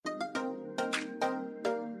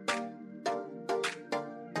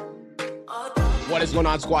What is going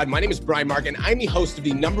on, squad? My name is Brian Mark, and I'm the host of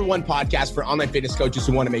the #1 podcast for online fitness coaches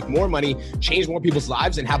who want to make more money, change more people's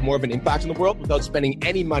lives, and have more of an impact in the world without spending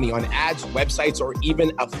any money on ads, websites, or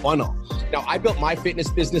even a funnel. Now, I built my fitness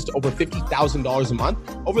business to over $50,000 a month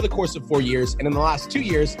over the course of 4 years. And in the last 2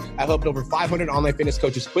 years, I've helped over 500 online fitness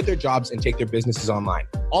coaches quit their jobs and take their businesses online.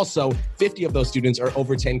 Also, 50 of those students are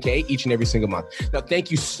over 10K each and every single month. Now,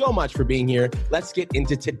 thank you so much for being here. Let's get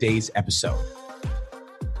into today's episode.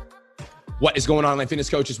 What is going on, online fitness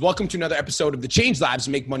coaches? Welcome to another episode of the Change Labs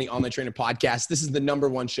Make Money Online Trainer podcast. This is the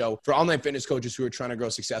 #1 show for online fitness coaches who are trying to grow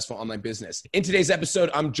successful online business. In today's episode,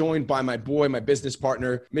 I'm joined by my boy, my business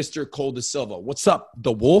partner, Mr. Cole Da Silva. What's up,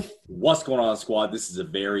 the Wolf? What's going on, squad? This is a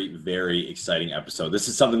very, very exciting episode. This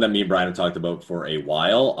is something that me and Brian have talked about for a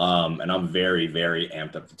while, and I'm very, very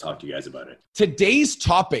amped up to talk to you guys about it. Today's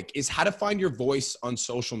topic is how to find your voice on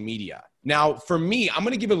social media. Now, for me, I'm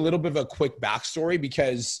going to give a little bit of a quick backstory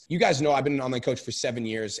because you guys know I've been an online coach for 7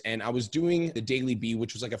 years, and I was doing the Daily B,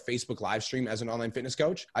 which was like a Facebook live stream as an online fitness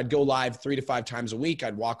coach. I'd go live 3 to 5 times a week.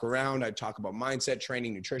 I'd walk around. I'd talk about mindset,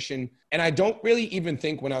 training, nutrition. And I don't really even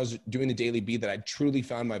think when I was doing the Daily B that I truly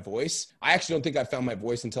found my voice. I actually don't think I found my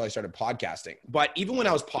voice until I started podcasting. But even when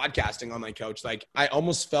I was podcasting online coach, like I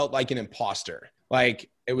almost felt like an imposter. Like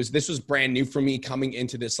this was brand new for me coming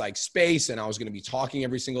into this like space, and I was going to be talking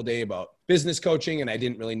every single day about business coaching, and I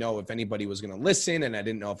didn't really know if anybody was going to listen, and I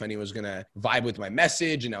didn't know if anyone was going to vibe with my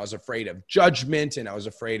message, and I was afraid of judgment, and I was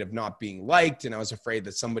afraid of not being liked, and I was afraid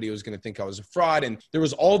that somebody was going to think I was a fraud, and there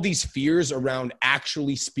was all these fears around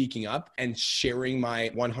actually speaking up and sharing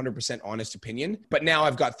my 100% honest opinion. But now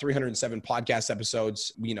I've got 307 podcast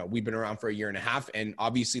episodes. You know, we've been around for a year and a half, and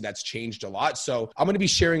obviously that's changed a lot. So I'm going to be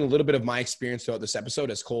sharing a little bit of my experience throughout this episode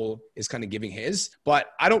as Cole is kind of giving his,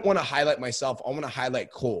 but I don't want to highlight myself. I want to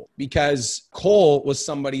highlight Cole because Cole was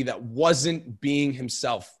somebody that wasn't being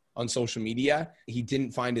himself on social media. He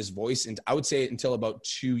didn't find his voice, and I would say until about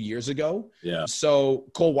 2 years ago. Yeah. So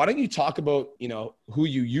Cole, why don't you talk about, who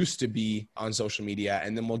you used to be on social media,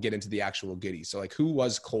 and then we'll get into the actual goodies. So like, who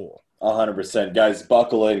was Cole? 100%. Guys,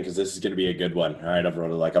 buckle in because this is going to be a good one. All right, I've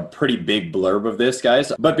wrote like a pretty big blurb of this,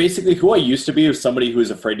 guys. But basically, who I used to be was somebody who was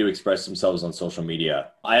afraid to express themselves on social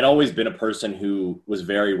media. I had always been a person who was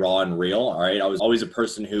very raw and real, all right? I was always a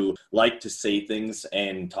person who liked to say things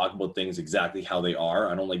and talk about things exactly how they are.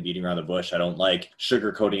 I don't like beating around the bush. I don't like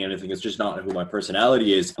sugarcoating anything. It's just not who my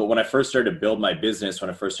personality is. But when I first started to build my business, when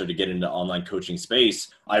I first started to get into online coaching space,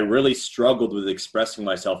 I really struggled with expressing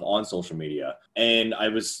myself on social media. And I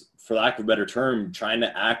was, for lack of a better term, trying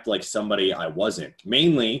to act like somebody I wasn't.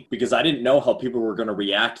 Mainly because I didn't know how people were going to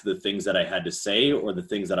react to the things that I had to say or the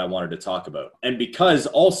things that I wanted to talk about. And because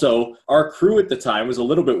also our crew at the time was a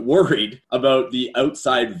little bit worried about the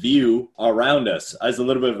outside view around us. As a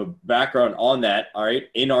little bit of a background on that, all right,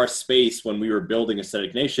 in our space when we were building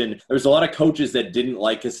Aesthetic Nation, there was a lot of coaches that didn't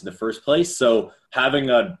like us in the first place. So having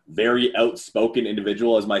a very outspoken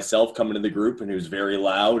individual as myself come into the group and who's very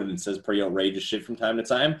loud and says pretty outrageous shit from time to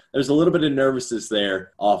time, there's a little bit of nervousness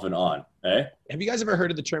there off and on. Eh? Have you guys ever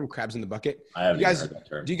heard of the term crabs in the bucket? I haven't heard that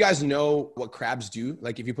term. Do you guys know what crabs do?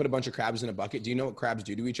 Like if you put a bunch of crabs in a bucket, do you know what crabs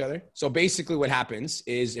do to each other? So basically what happens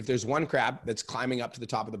is if there's one crab that's climbing up to the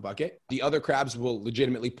top of the bucket, the other crabs will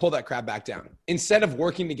legitimately pull that crab back down. Instead of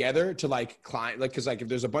working together to like climb, like, cause like if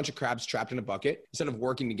there's a bunch of crabs trapped in a bucket, instead of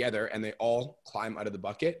working together and they all climb out of the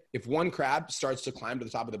bucket, if one crab starts to climb to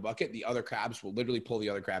the top of the bucket, the other crabs will literally pull the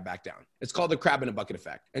other crab back down. It's called the crab in a bucket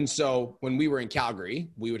effect. And so when we were in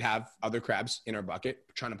Calgary, we would have other crabs in our bucket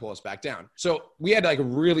trying to pull us back down. So we had like a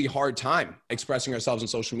really hard time expressing ourselves on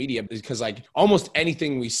social media because like almost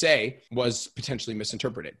anything we say was potentially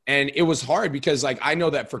misinterpreted. And it was hard because like, I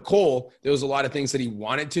know that for Cole, there was a lot of things that he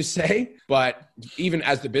wanted to say, but even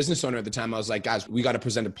as the business owner at the time, I was like, guys, we got to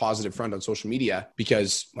present a positive front on social media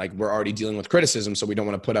because like we're already dealing with criticism. So we don't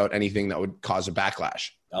want to put out anything that would cause a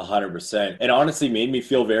backlash. 100%. It honestly made me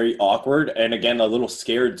feel very awkward and again, a little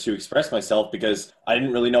scared to express myself because I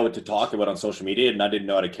didn't really know what to talk about on social media and I didn't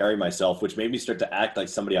know how to carry myself, which made me start to act like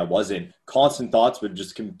somebody I wasn't. Constant thoughts would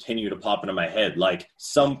just continue to pop into my head. Like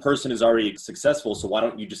some person is already successful, so why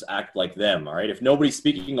don't you just act like them? All right. If nobody's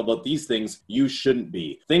speaking about these things, you shouldn't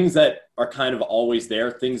be. Things that are kind of always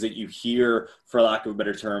there, things that you hear, for lack of a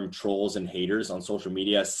better term, trolls and haters on social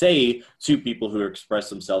media say to people who express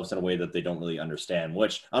themselves in a way that they don't really understand,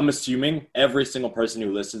 which I'm assuming every single person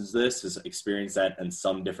who listens to this has experienced that in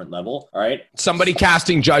some different level. All right. Somebody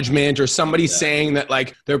casting judgment or somebody saying that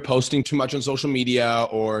like they're posting too much on social media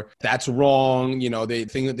or that's wrong. You know, the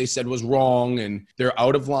thing that they said was wrong and they're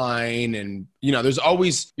out of line. And, you know, there's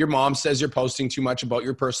always your mom says you're posting too much about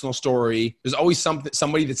your personal story. There's always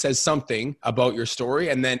somebody that says something something about your story,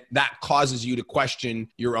 and then that causes you to question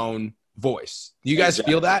your own voice. Do you guys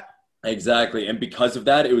feel that? Exactly. And because of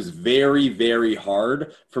that, it was very, very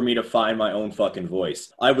hard for me to find my own fucking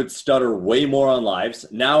voice. I would stutter way more on lives.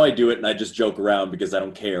 Now I do it and I just joke around because I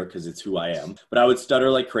don't care because it's who I am. But I would stutter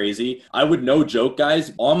like crazy. I would, no joke,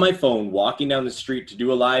 guys, on my phone, walking down the street to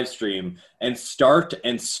do a live stream and start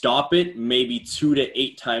and stop it maybe 2 to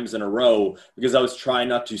 8 times in a row because I was trying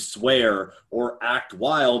not to swear or act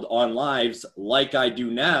wild on lives like I do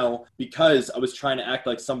now because I was trying to act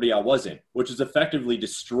like somebody I wasn't, which is effectively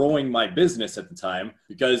destroying my business at the time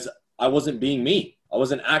because I wasn't being me. I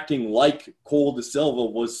wasn't acting like Cole Da Silva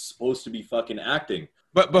was supposed to be fucking acting.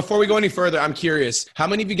 But before we go any further, I'm curious, how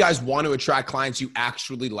many of you guys want to attract clients you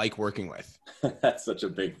actually like working with? That's such a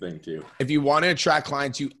big thing too. If you want to attract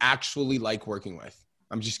clients you actually like working with,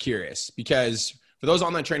 I'm just curious because for those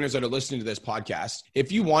online trainers that are listening to this podcast,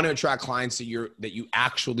 if you want to attract clients that you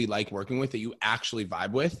actually like working with, that you actually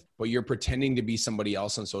vibe with, but you're pretending to be somebody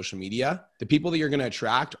else on social media, the people that you're going to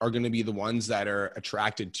attract are going to be the ones that are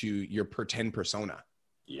attracted to your pretend persona.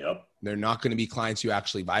 Yep. They're not going to be clients you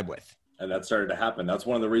actually vibe with. And that started to happen. That's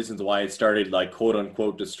one of the reasons why it started like quote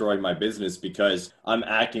unquote destroying my business because I'm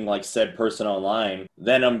acting like said person online.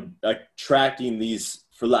 Then I'm attracting these,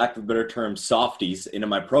 for lack of a better term, softies into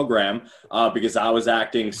my program because I was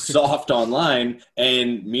acting soft online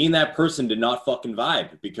and me and that person did not fucking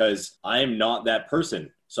vibe because I am not that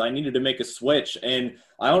person. So I needed to make a switch. And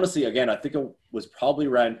I honestly, again, I think it was probably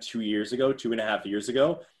around 2 years ago, 2.5 years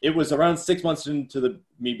ago. It was around 6 months into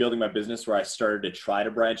me building my business where I started to try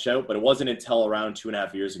to branch out. But it wasn't until around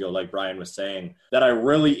 2.5 years ago, like Brian was saying, that I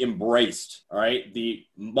really embraced, all right, the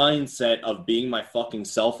mindset of being my fucking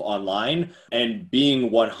self online and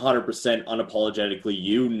being 100% unapologetically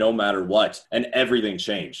you no matter what. And everything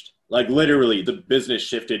changed. Like literally the business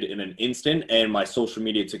shifted in an instant and my social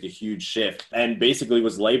media took a huge shift and basically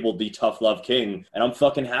was labeled the tough love king. And I'm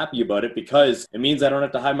fucking happy about it because it means I don't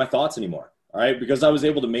have to hide my thoughts anymore. All right. Because I was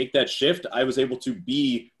able to make that shift. I was able to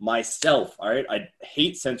be myself. All right. I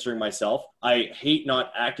hate censoring myself. I hate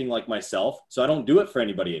not acting like myself. So I don't do it for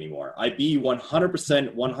anybody anymore. I be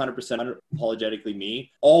 100% unapologetically me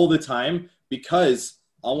all the time because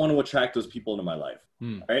I want to attract those people into my life.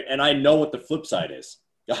 All right. And I know what the flip side is.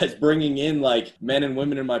 Guys, bringing in like men and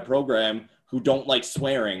women in my program who don't like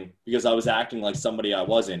swearing because I was acting like somebody I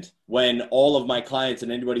wasn't. When all of my clients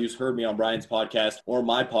and anybody who's heard me on Brian's podcast or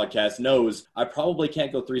my podcast knows I probably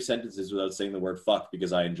can't go 3 sentences without saying the word fuck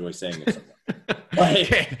because I enjoy saying it so much.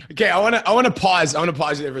 Okay. I want to pause. I want to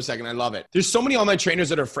pause you there for a second. I love it. There's so many online trainers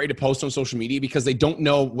that are afraid to post on social media because they don't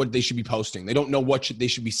know what they should be posting. They don't know what they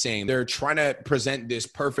should be saying. They're trying to present this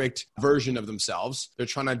perfect version of themselves. They're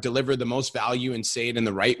trying to deliver the most value and say it in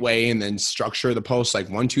the right way and then structure the post like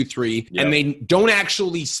 1, 2, 3. Yep. And they don't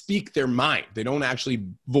actually speak their mind. They don't actually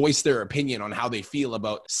voice their opinion on how they feel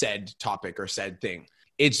about said topic or said thing.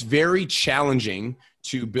 It's very challenging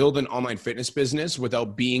to build an online fitness business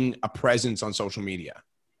without being a presence on social media,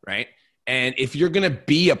 right? And if you're going to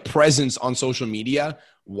be a presence on social media,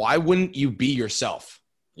 why wouldn't you be yourself?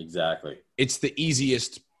 Exactly. It's the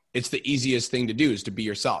easiest thing to do is to be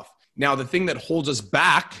yourself. Now, the thing that holds us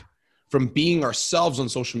back from being ourselves on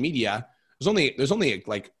social media, there's only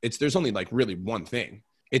really one thing.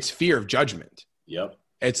 It's fear of judgment. Yep.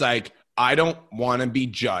 It's like, I don't want to be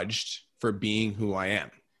judged for being who I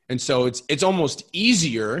am. And so it's almost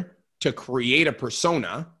easier to create a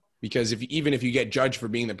persona because even if you get judged for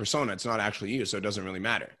being the persona, it's not actually you. So it doesn't really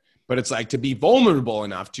matter. But it's like to be vulnerable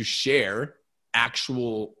enough to share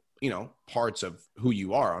actual, parts of who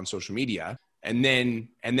you are on social media. And then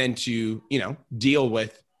to, deal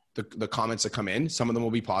with the comments that come in. Some of them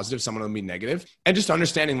will be positive. Some of them will be negative. And just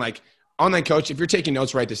understanding like online coach, if you're taking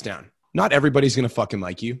notes, write this down. Not everybody's going to fucking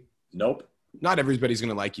like you. Nope. Not everybody's going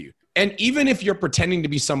to like you. And even if you're pretending to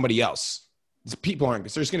be somebody else,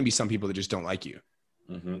 there's going to be some people that just don't like you.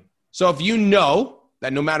 Mm-hmm. So if you know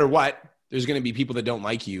that no matter what, there's going to be people that don't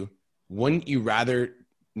like you, wouldn't you rather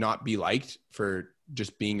not be liked for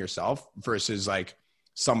just being yourself versus like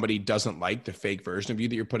somebody doesn't like the fake version of you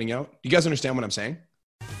that you're putting out? Do you guys understand what I'm saying?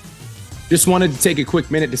 Just wanted to take a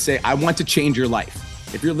quick minute to say, I want to change your life.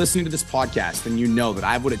 If you're listening to this podcast, then you know that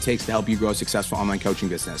I have what it takes to help you grow a successful online coaching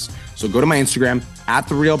business. So go to my Instagram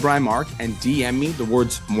 @TheRealBrianMark and DM me the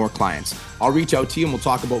words more clients. I'll reach out to you and we'll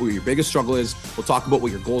talk about what your biggest struggle is. We'll talk about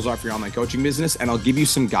what your goals are for your online coaching business, and I'll give you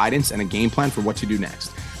some guidance and a game plan for what to do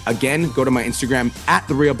next. Again, go to my Instagram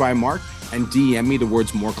 @TheRealBrianMark and DM me the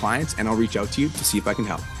words more clients, and I'll reach out to you to see if I can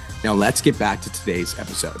help. Now let's get back to today's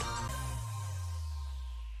episode.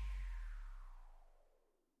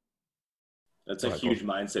 That's a huge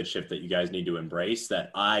mindset shift that you guys need to embrace, that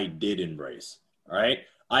I did embrace. All right.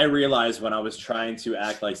 I realized when I was trying to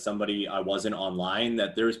act like somebody I wasn't online,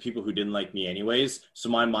 that there was people who didn't like me anyways. So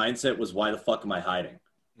my mindset was, why the fuck am I hiding?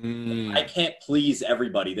 I can't please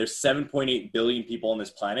everybody. There's 7.8 billion people on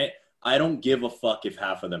this planet. I don't give a fuck if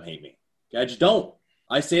half of them hate me. I just don't.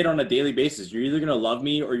 I say it on a daily basis. You're either going to love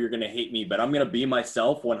me or you're going to hate me, but I'm going to be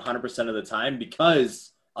myself 100% of the time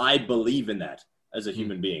because I believe in that as a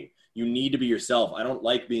human being. You need to be yourself. I don't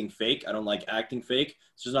like being fake. I don't like acting fake.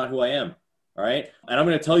 It's just not who I am. All right. And I'm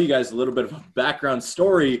going to tell you guys a little bit of a background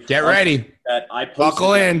story. Get ready. That I posted.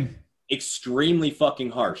 Buckle in. Extremely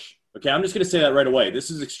fucking harsh. Okay. I'm just going to say that right away. This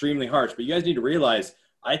is extremely harsh, but you guys need to realize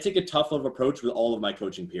I take a tough love approach with all of my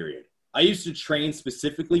coaching period. I used to train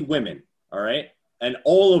specifically women. All right. And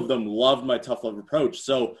all of them loved my tough love approach.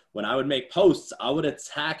 So when I would make posts, I would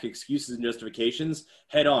attack excuses and justifications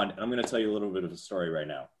head on. And I'm going to tell you a little bit of a story right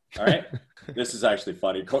now. All right. This is actually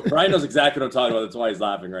funny. Brian knows exactly what I'm talking about. That's why he's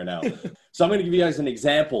laughing right now. So I'm going to give you guys an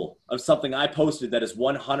example of something I posted that is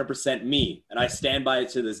 100% me. And I stand by it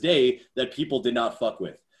to this day that people did not fuck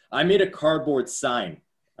with. I made a cardboard sign.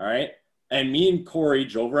 All right. And me and Corey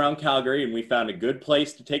drove around Calgary and we found a good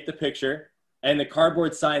place to take the picture. And the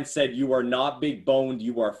cardboard sign said, "You are not big boned.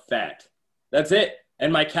 You are fat." That's it.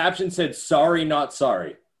 And my caption said, "Sorry, not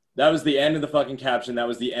sorry." That was the end of the fucking caption. That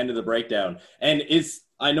was the end of the breakdown. And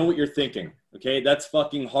I know what you're thinking, okay? That's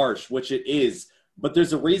fucking harsh, which it is. But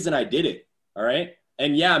there's a reason I did it, all right?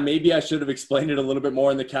 And yeah, maybe I should have explained it a little bit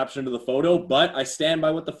more in the caption of the photo, but I stand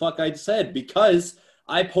by what the fuck I said because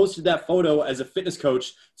I posted that photo as a fitness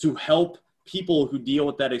coach to help people who deal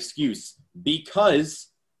with that excuse. Because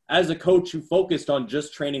as a coach who focused on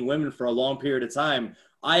just training women for a long period of time,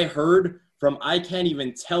 I heard from, I can't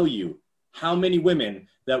even tell you how many women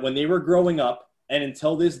that when they were growing up, and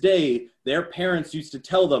until this day, their parents used to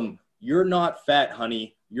tell them, "You're not fat,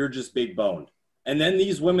 honey. You're just big boned." And then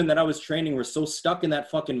these women that I was training were so stuck in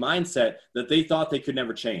that fucking mindset that they thought they could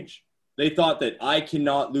never change. They thought that I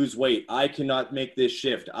cannot lose weight. I cannot make this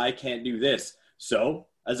shift. I can't do this. So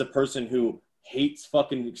as a person who hates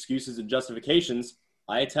fucking excuses and justifications,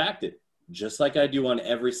 I attacked it just like I do on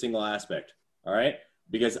every single aspect. All right.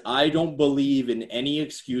 Because I don't believe in any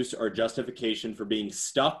excuse or justification for being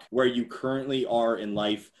stuck where you currently are in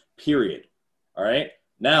life, period. All right.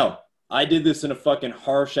 Now, I did this in a fucking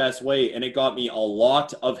harsh ass way and it got me a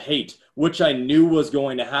lot of hate, which I knew was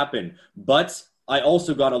going to happen. But I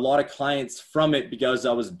also got a lot of clients from it because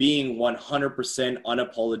I was being 100%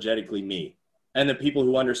 unapologetically me. And the people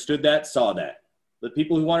who understood that saw that. The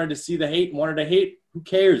people who wanted to see the hate and wanted to hate, who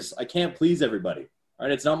cares? I can't please everybody. All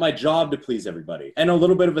right, it's not my job to please everybody. And a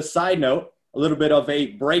little bit of a side note, a little bit of a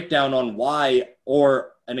breakdown on why,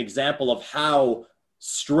 or an example of how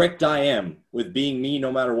strict I am with being me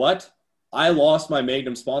no matter what. I lost my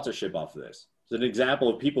Magnum sponsorship off of this. It's an example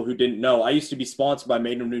of people who didn't know. I used to be sponsored by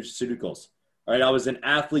Magnum Nutraceuticals. All right, I was an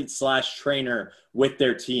athlete/trainer with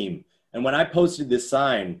their team. And when I posted this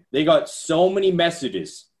sign, they got so many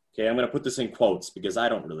messages. Okay, I'm going to put this in quotes because I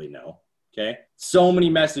don't really know. Okay, so many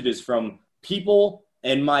messages from people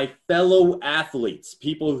and my fellow athletes,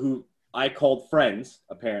 people who I called friends,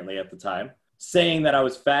 apparently at the time, saying that I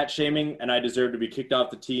was fat shaming and I deserved to be kicked off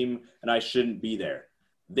the team and I shouldn't be there.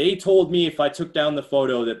 They told me if I took down the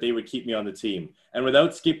photo that they would keep me on the team. And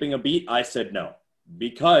without skipping a beat, I said no,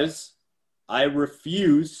 because I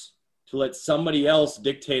refuse to let somebody else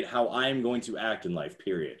dictate how I am going to act in life,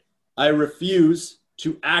 period. I refuse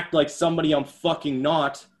to act like somebody I'm fucking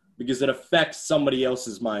not because it affects somebody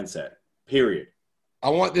else's mindset. Period. I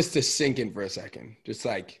want this to sink in for a second. Just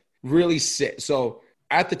like really sit. So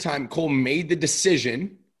at the time, Cole made the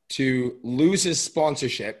decision to lose his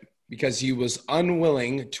sponsorship because he was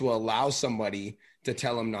unwilling to allow somebody to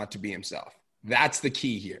tell him not to be himself. That's the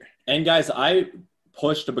key here. And guys, I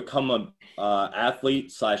pushed to become a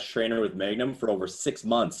athlete/trainer with Magnum for over 6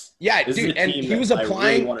 months. Yeah, this dude, and he was applying.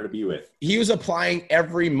 I really wanted to be with. He was applying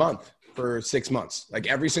every month for 6 months, like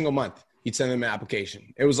every single month. He'd send them an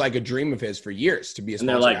application. It was like a dream of his for years to be a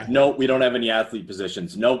sponsor. And they're like, "Nope, we don't have any athlete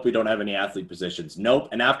positions. Nope, we don't have any athlete positions. Nope."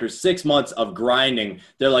 And after 6 months of grinding,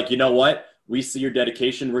 they're like, "You know what? We see your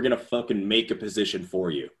dedication. We're going to fucking make a position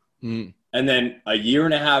for you." And then a year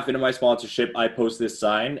and a half into my sponsorship, I post this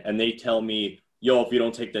sign and they tell me, "Yo, if you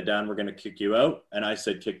don't take that down, we're going to kick you out." And I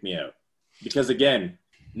said, "Kick me out." Because again,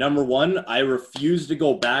 number one, I refuse to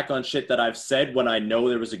go back on shit that I've said when I know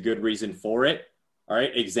there was a good reason for it. All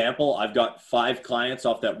right. Example, I've got 5 clients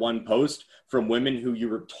off that one post from women who you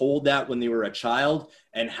were told that when they were a child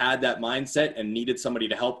and had that mindset and needed somebody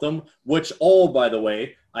to help them, which all, by the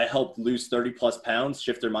way, I helped lose 30 plus pounds,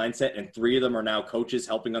 shift their mindset. And 3 of them are now coaches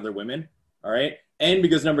helping other women. All right. And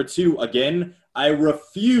because number two, again, I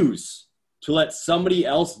refuse to let somebody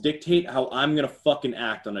else dictate how I'm going to fucking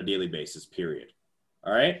act on a daily basis, period.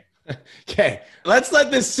 All right. Okay, let's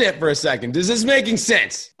let this sit for a second. Does this making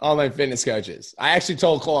sense? All my fitness coaches. I actually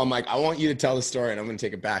told Cole, I'm like, I want you to tell the story and I'm going to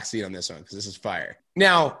take a back seat on this one because this is fire.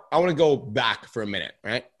 Now, I want to go back for a minute,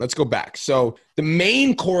 right? Let's go back. So the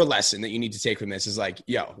main core lesson that you need to take from this is like,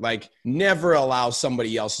 never allow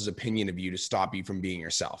somebody else's opinion of you to stop you from being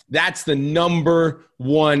yourself. That's the number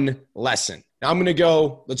one lesson. Now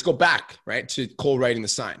let's go back, right, to Cole writing the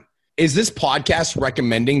sign. Is this podcast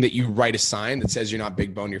recommending that you write a sign that says you're not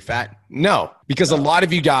big bone, you're fat? No, because a lot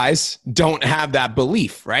of you guys don't have that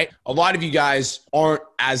belief, right? A lot of you guys aren't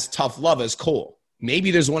as tough love as Cole. Maybe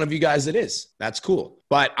there's one of you guys that is. That's cool.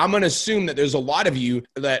 But I'm going to assume that there's a lot of you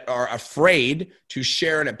that are afraid to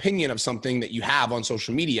share an opinion of something that you have on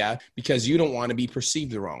social media because you don't want to be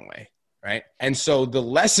perceived the wrong way, right? And so the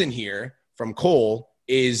lesson here from Cole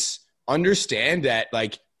is understand that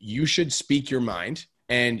like you should speak your mind.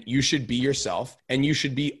 And you should be yourself and you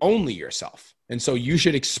should be only yourself. And so you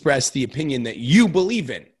should express the opinion that you believe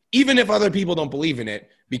in, even if other people don't believe in it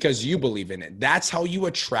because you believe in it. That's how you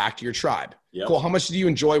attract your tribe. Yep. Cool. How much do you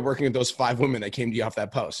enjoy working with those 5 women that came to you off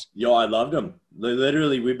that post? Yo, I loved them.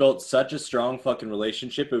 Literally, we built such a strong fucking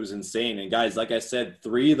relationship. It was insane. And guys, like I said,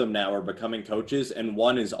 3 of them now are becoming coaches and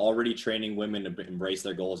 1 is already training women to embrace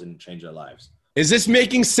their goals and change their lives. Is this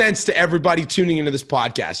making sense to everybody tuning into this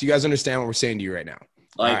podcast? You guys understand what we're saying to you right now?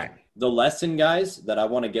 The lesson, guys, that I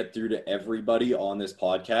want to get through to everybody on this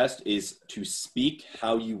podcast is to speak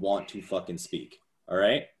how you want to fucking speak. All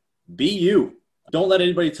right? Be you. Don't let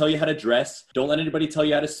anybody tell you how to dress. Don't let anybody tell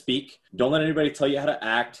you how to speak. Don't let anybody tell you how to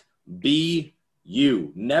act. Be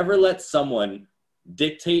you. Never let someone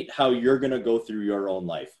dictate how you're going to go through your own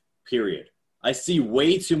life, period. I see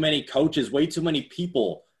way too many coaches, way too many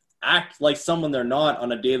people act like someone they're not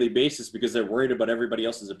on a daily basis because they're worried about everybody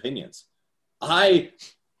else's opinions. I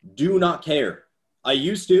do not care. I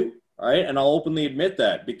used to, all right? And I'll openly admit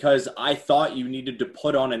that because I thought you needed to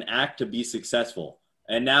put on an act to be successful.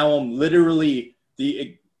 And now I'm literally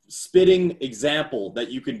the spitting example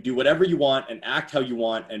that you can do whatever you want and act how you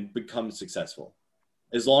want and become successful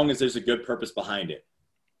as long as there's a good purpose behind it,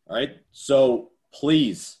 all right? So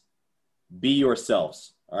please be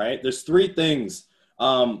yourselves, all right? There's 3 things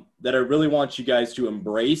that I really want you guys to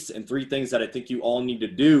embrace and 3 things that I think you all need to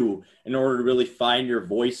do in order to really find your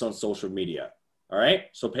voice on social media. All right.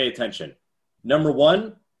 So pay attention. Number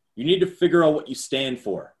 1, you need to figure out what you stand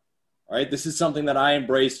for. All right. This is something that I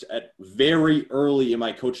embraced at very early in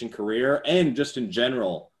my coaching career and just in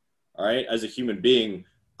general. All right. As a human being,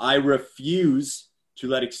 I refuse to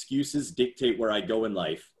let excuses dictate where I go in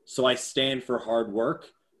life. So I stand for hard work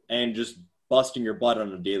and just busting your butt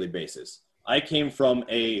on a daily basis. I came from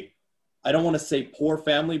I don't want to say poor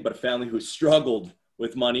family, but a family who struggled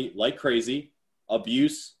with money like crazy,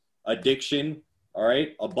 abuse, addiction, all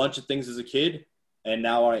right, a bunch of things as a kid. And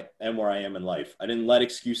now I am where I am in life. I didn't let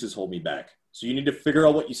excuses hold me back. So you need to figure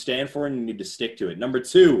out what you stand for and you need to stick to it. Number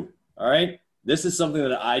 2, all right, this is something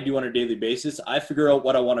that I do on a daily basis. I figure out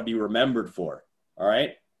what I want to be remembered for, all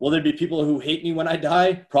right? Will there be people who hate me when I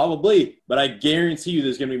die? Probably. But I guarantee you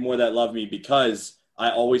there's going to be more that love me because I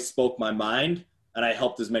always spoke my mind and I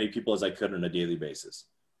helped as many people as I could on a daily basis.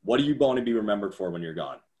 What do you want to be remembered for when you're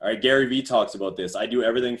gone? All right, Gary Vee talks about this. I do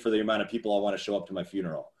everything for the amount of people I want to show up to my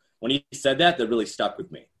funeral. When he said that really stuck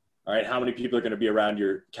with me. All right, how many people are going to be around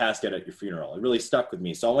your casket at your funeral? It really stuck with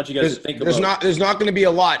me. So I want you guys to think about There's not going to be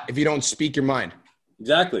a lot if you don't speak your mind.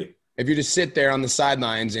 Exactly. If you just sit there on the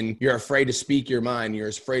sidelines and you're afraid to speak your mind, you're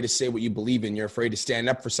afraid to say what you believe in, you're afraid to stand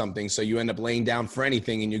up for something, so you end up laying down for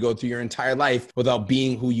anything and you go through your entire life without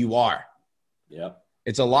being who you are. Yep.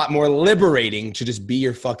 It's a lot more liberating to just be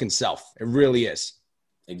your fucking self. It really is.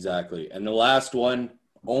 Exactly. And the last one,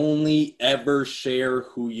 only ever share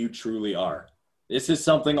who you truly are. This is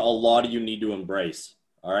something a lot of you need to embrace,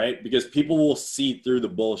 all right? Because people will see through the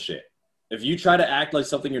bullshit. If you try to act like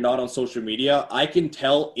something you're not on social media, I can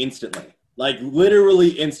tell instantly, like literally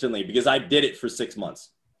instantly, because I did it for 6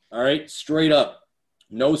 months. All right. Straight up.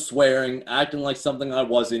 No swearing, acting like something I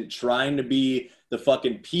wasn't, trying to be the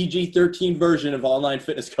fucking PG-13 version of online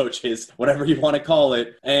fitness coaches, whatever you want to call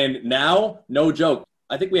it. And now, no joke.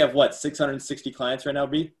 I think we have 660 clients right now,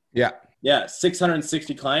 B? Yeah. Yeah.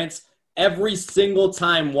 660 clients. Every single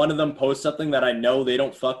time one of them posts something that I know they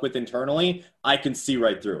don't fuck with internally, I can see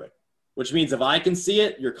right through it. Which means if I can see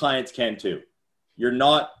it, your clients can too. You're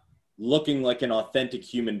not looking like an authentic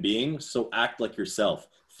human being, so act like yourself.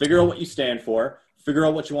 Figure out what you stand for, figure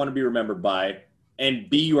out what you want to be remembered by, and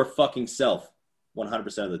be your fucking self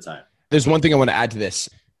 100% of the time. There's one thing I want to add to this.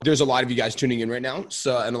 there's a lot of you guys tuning in right now.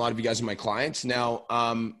 So, and a lot of you guys are my clients. Now,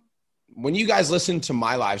 when you guys listen to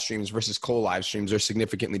my live streams versus Cole live streams, they're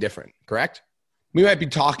significantly different, correct? We might be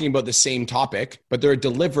talking about the same topic, but they're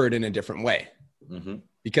delivered in a different way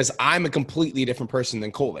because I'm a completely different person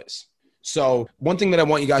than Cole is. So one thing that I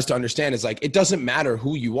want you guys to understand is like, it doesn't matter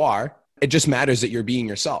who you are. It just matters that you're being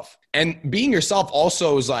yourself. And being yourself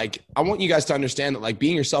also is like, I want you guys to understand that like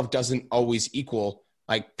being yourself doesn't always equal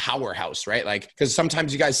like powerhouse, right? Like, because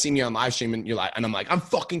sometimes you guys see me on live stream and you're like, and I'm like, I'm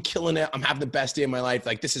fucking killing it. I'm having the best day of my life.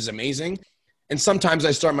 Like, this is amazing. And sometimes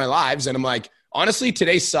I start my lives and I'm like, honestly,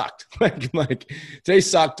 today sucked. like today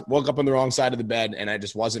sucked. Woke up on the wrong side of the bed and I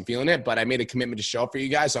just wasn't feeling it. But I made a commitment to show up for you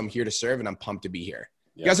guys. So I'm here to serve and I'm pumped to be here.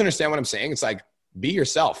 You guys understand what I'm saying? It's like, be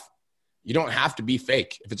yourself. You don't have to be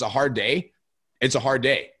fake. If it's a hard day, it's a hard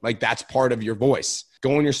day. Like that's part of your voice.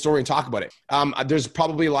 Go in your story and talk about it. There's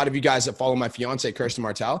probably a lot of you guys that follow my fiance, Kirsten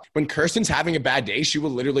Martell. When Kirsten's having a bad day, she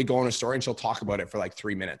will literally go on a story and she'll talk about it for like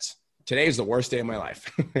 3 minutes. Today is the worst day of my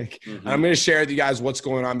life. And I'm going to share with you guys what's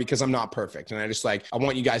going on because I'm not perfect. And I just like, I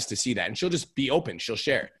want you guys to see that. And she'll just be open. She'll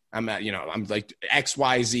share. I'm like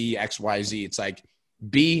XYZ. It's like,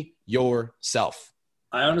 be yourself.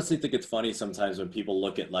 I honestly think it's funny sometimes when people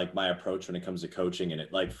look at like my approach when it comes to coaching and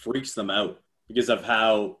it like freaks them out because of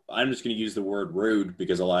how I'm just going to use the word rude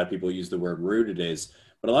because a lot of people use the word rude it is.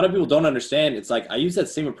 But a lot of people don't understand. It's like I use that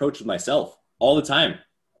same approach with myself all the time.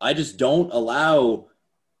 I just don't allow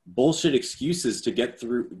bullshit excuses to get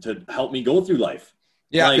through to help me go through life.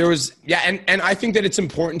 Yeah, and I think that it's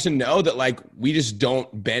important to know that like we just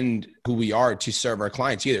don't bend who we are to serve our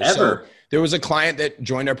clients either. Ever. So there was a client that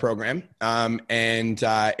joined our program, and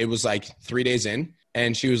it was like 3 days in,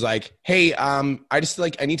 and she was like, "Hey, I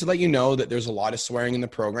need to let you know that there's a lot of swearing in the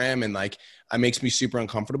program, and like it makes me super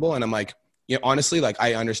uncomfortable." And I'm like, you know, honestly, like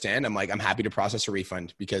I understand. I'm like, I'm happy to process a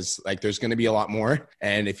refund because like there's going to be a lot more,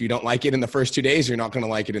 and if you don't like it in the first 2 days, you're not going to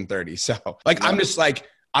like it in 30. So like I'm just like.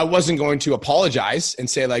 I wasn't going to apologize and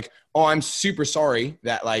say like, oh, I'm super sorry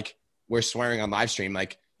that like we're swearing on live stream.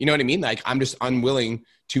 Like, you know what I mean? Like I'm just unwilling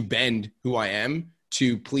to bend who I am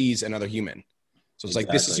to please another human. So it's like,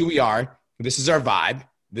 this is who we are. This is our vibe.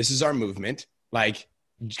 This is our movement. Like,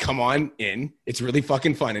 come on in. It's really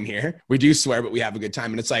fucking fun in here. We do swear, but we have a good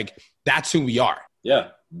time. And it's like, that's who we are.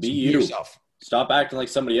 Yeah. Be you. Yourself. Stop acting like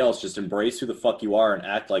somebody else. Just embrace who the fuck you are and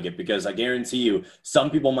act like it because I guarantee you some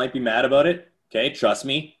people might be mad about it. Okay, trust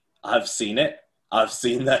me, I've seen it. I've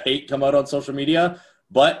seen the hate come out on social media,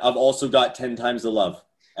 but I've also got 10 times the love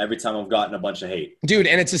every time I've gotten a bunch of hate. Dude,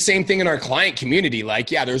 and it's the same thing in our client community. Like,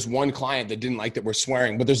 yeah, there's one client that didn't like that we're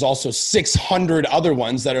swearing, but there's also 600 other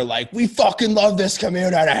ones that are like, we fucking love this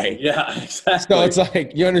community. Yeah, exactly. So it's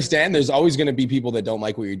like, you understand, there's always going to be people that don't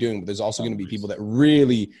like what you're doing, but there's also going to be people that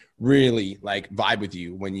really, really like vibe with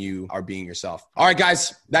you when you are being yourself. All right,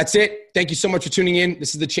 guys, that's it. Thank you so much for tuning in.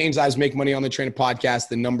 This is the Change Lives, Make Money Online Trainer podcast,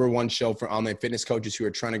 the #1 show for online fitness coaches who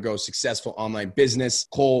are trying to grow a successful online business.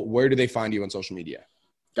 Cole, where do they find you on social media?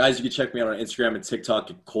 Guys, you can check me out on Instagram and TikTok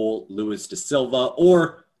at Cole Lewis Da Silva,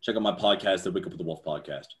 or check out my podcast, the Wake Up with the Wolf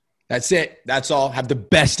podcast. That's it. That's all. Have the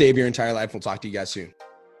best day of your entire life. We'll talk to you guys soon.